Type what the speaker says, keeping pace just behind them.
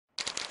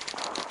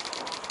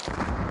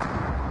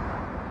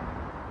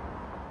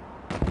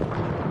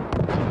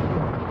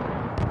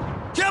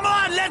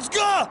Let's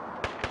go!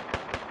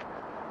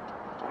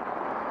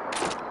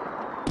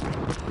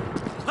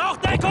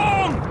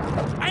 Rauchdeckung!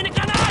 Eine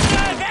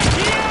Granate! Weg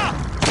hier!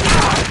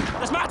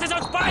 Das macht es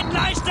uns beiden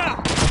leichter!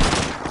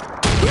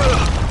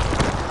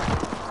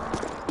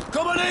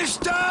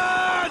 Kommunisten!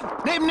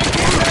 Neben den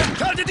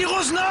Kindern! Haltet die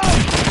Russen auf!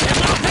 Er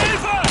braucht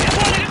Hilfe! Er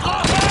wurde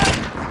getroffen!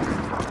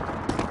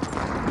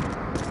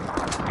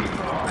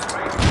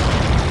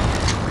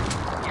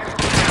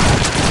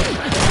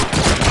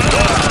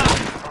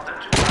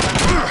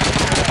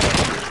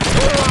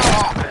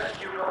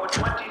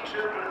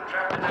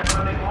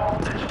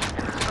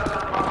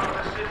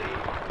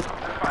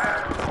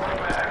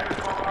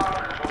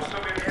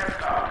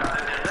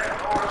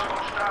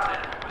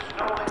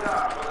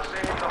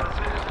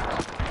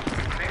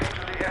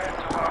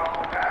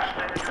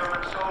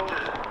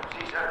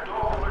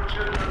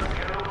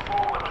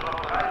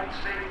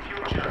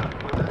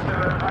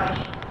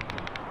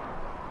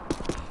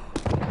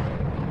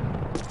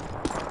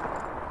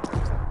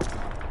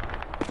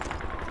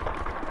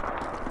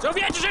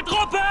 Sowjetische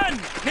Truppen!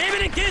 Neben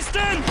den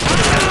Kisten!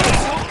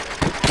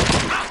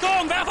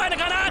 Achtung! Werf eine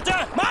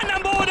Granate! Mann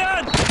am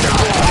Boden!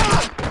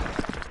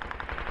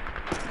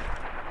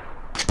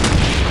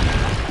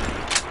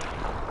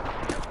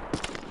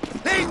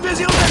 Legen wir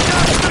sie unter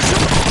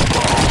Gasbeschuss!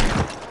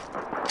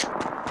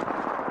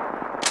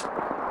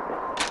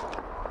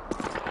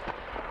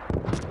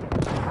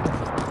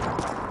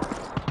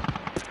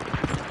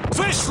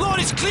 First floor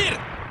is clear!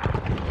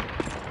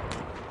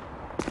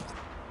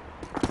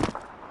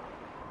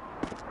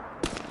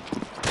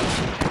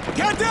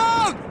 Get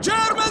down!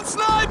 German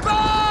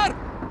sniper!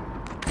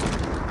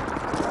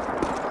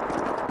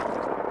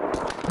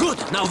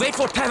 Good! Now wait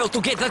for Pavel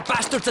to get that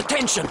bastard's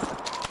attention!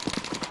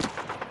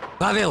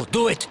 Pavel,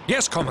 do it!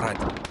 Yes, comrade.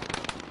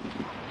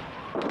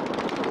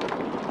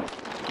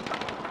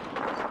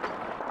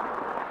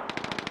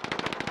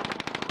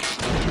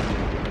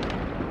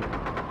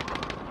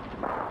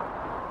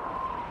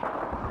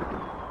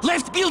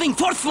 Left building,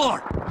 4th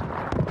floor!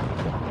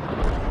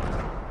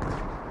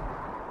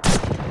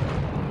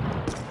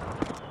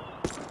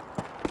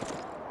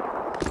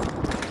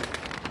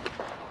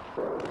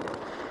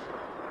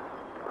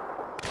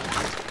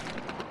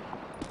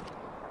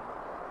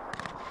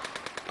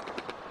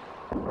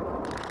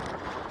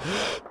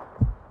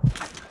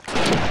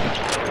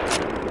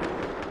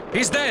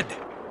 He's dead.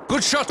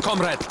 Good shot,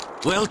 comrade.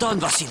 Well done,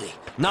 Vasily.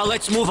 Now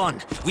let's move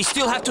on. We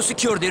still have to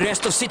secure the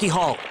rest of City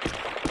Hall.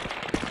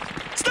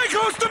 Stay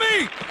close to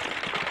me!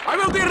 I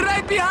will be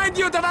right behind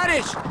you,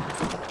 Tavarish!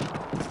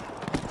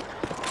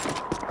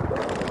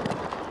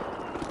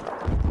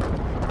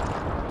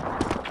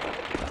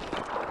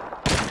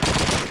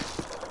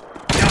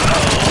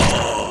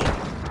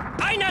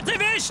 Einer hat's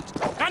erwischt!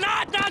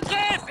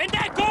 Granatenangriff! In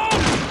Deckung!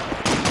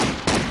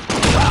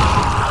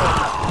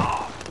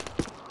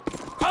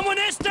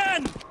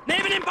 Kommunisten!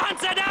 Neben dem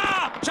Panzer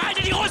da!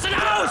 Schalte die Russen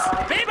aus!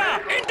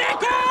 Weber, in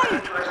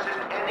Deckung!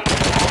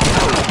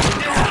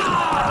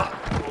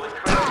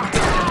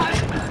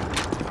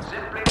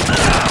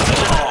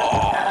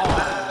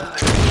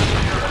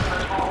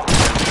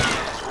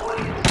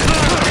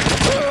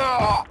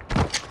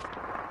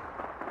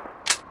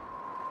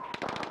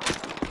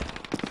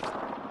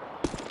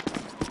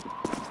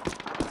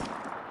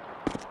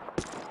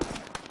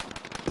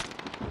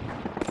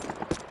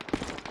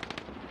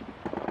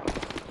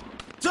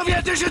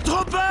 Sowjetische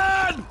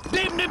Truppen!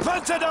 Neben dem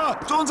Panzer da!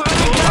 Zu unserer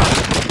Linken!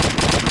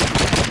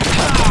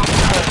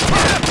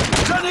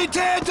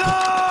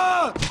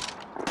 Sanitäter!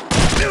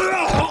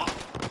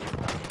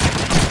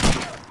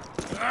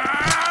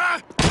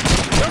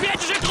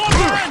 Sowjetische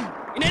Truppen!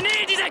 In der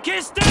Nähe dieser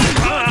Kisten! Zu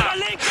unserer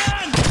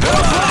Linken!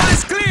 Top floor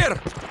is clear!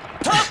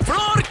 Top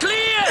floor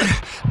clear!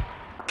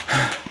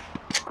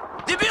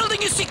 The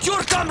building is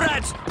secure,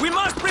 comrades! We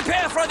must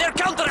prepare for their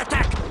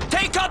counterattack!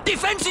 Take up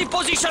defensive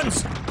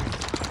positions!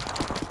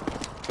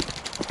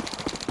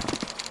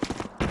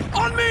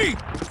 On me!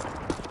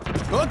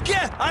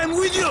 Okay, I'm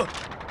with you!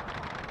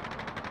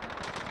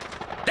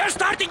 They're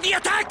starting the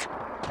attack!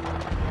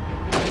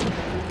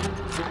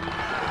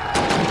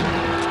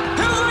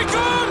 Here they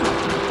come!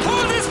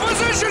 Hold this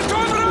position,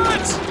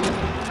 comrades!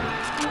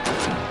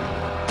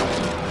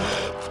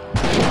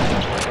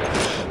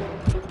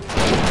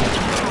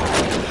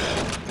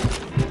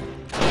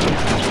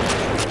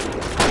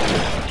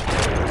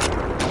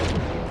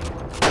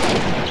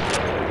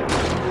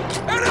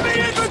 Enemy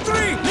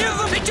infantry! Near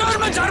them! The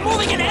Germans are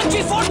moving an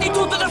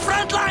MG-42 to the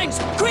front lines!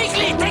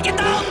 Quickly, take it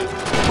down!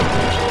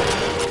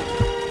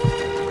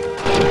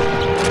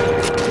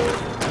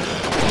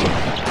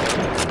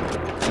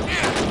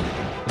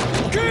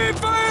 Keep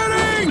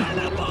firing!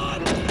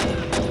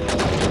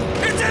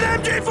 It's an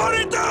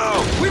MG-42!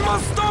 We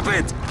must stop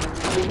it!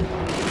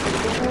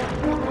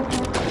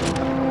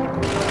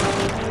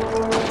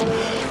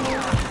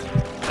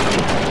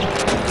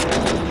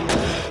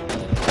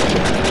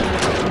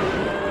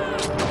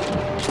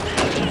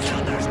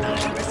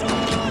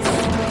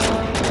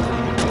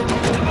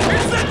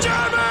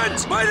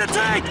 By the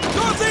tank!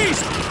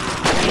 Northeast!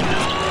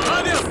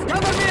 Pavel,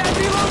 cover me, I'm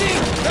reloading!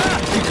 Ah,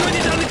 we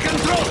couldn't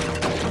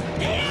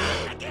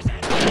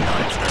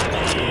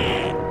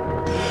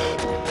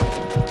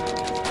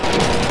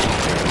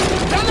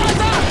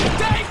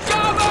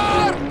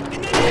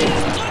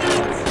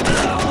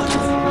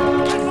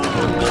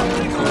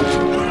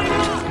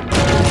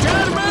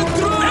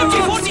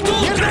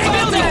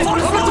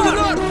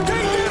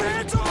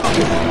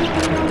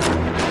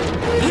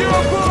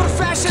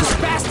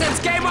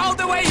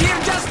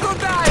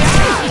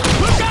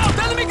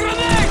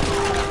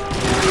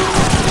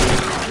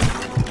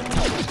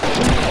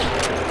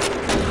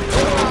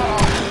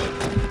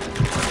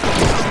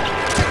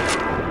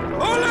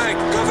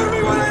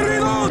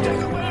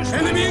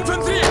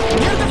infantry!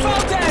 Near the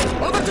fountain!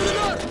 Over to the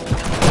north!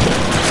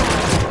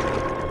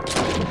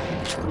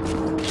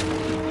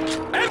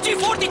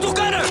 MG-42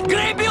 gunner!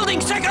 Grey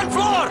building, second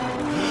floor!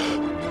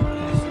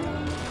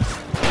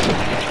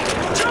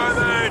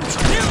 Germans!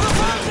 Near the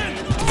fountain!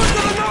 Over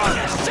to the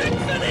north!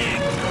 Symphony!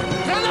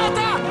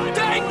 Granata!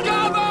 Take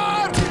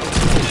cover!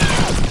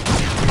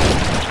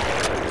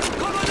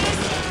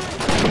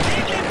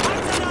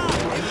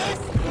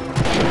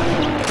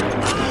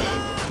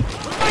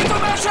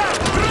 Information!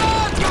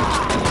 Brodka!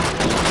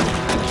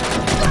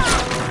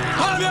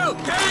 Pavel!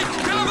 Take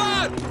cover!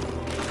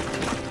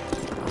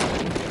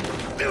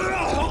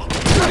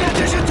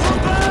 Sowjetische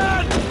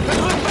Truppen!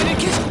 Verdrückt bei den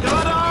Kisten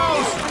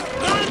geradeaus!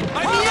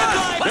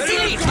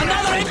 Vasily!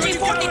 Another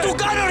MG-42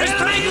 gunner is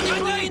training you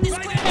in this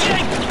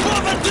square!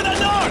 Over to the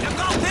north!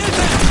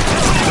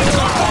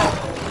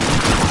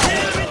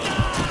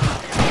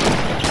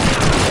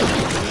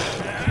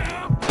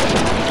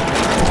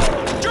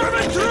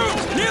 German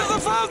troops! Near the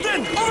fountain!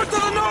 Over to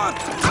the north!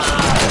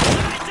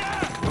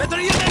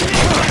 Better you than me!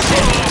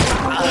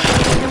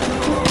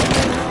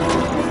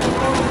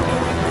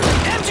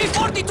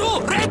 MG-42!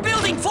 Red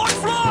building, fourth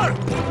floor!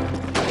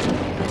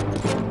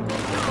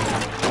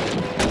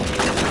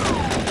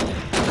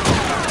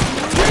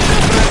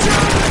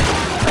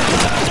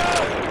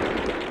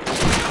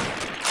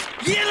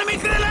 The enemy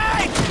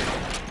grenade!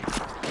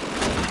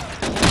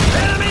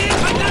 Enemy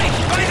infantry!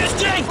 By the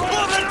string!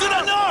 Over to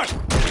the north!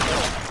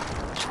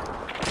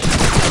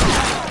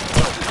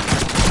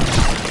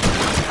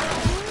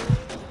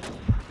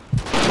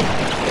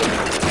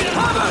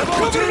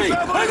 Come to me!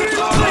 I'm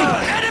reloading!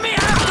 Enemy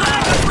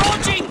half-flag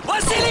approaching!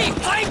 Vasily!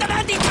 Find an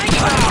anti-tank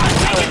weapon and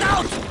take it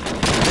out!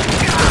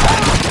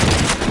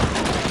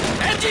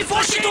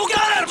 MG-42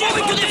 gunner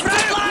moving to the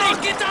front line!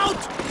 Get out!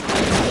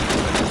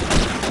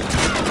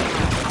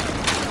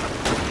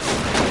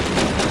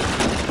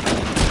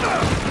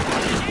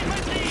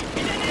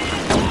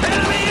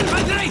 Enemy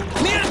infantry!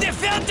 Near the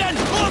fountain!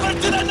 Over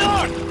to the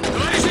north!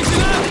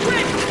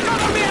 Quick!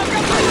 Cover me! I've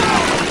got the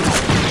load!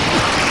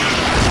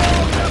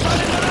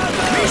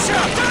 Misha!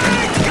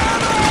 Take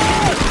cover!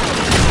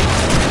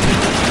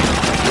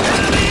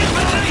 Enemy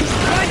infantry!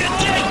 Private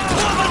tank!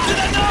 Over to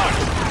the north!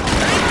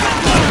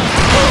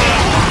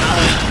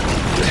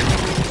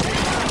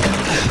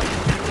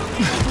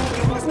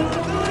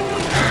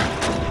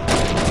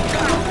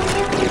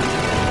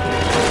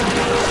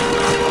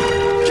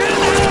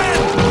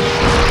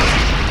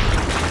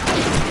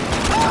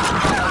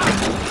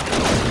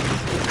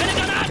 Eine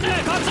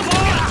Granate! Komm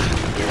sofort!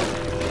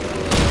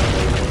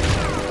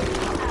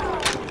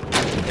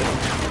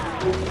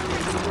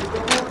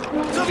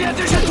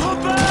 Sowjetische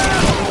Truppen!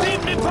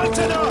 7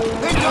 Panzer da!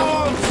 Hinter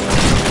uns!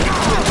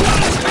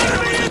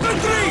 Enemy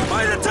infantry!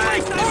 By the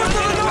tank! Over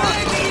to the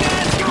north!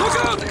 Look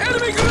out!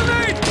 Enemy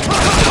grenade!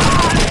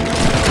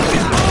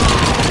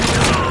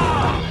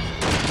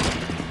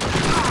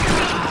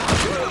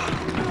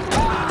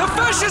 The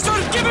fascists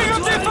are giving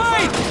up their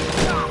fight!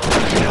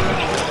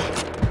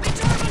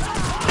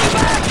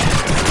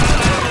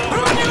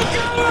 Run, you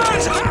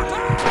cowards!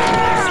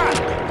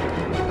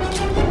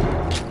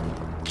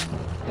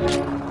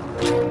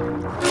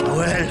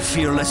 Well,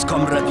 fearless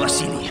comrade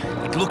Vasily,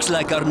 it looks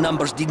like our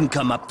numbers didn't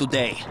come up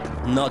today.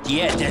 Not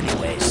yet,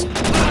 anyways.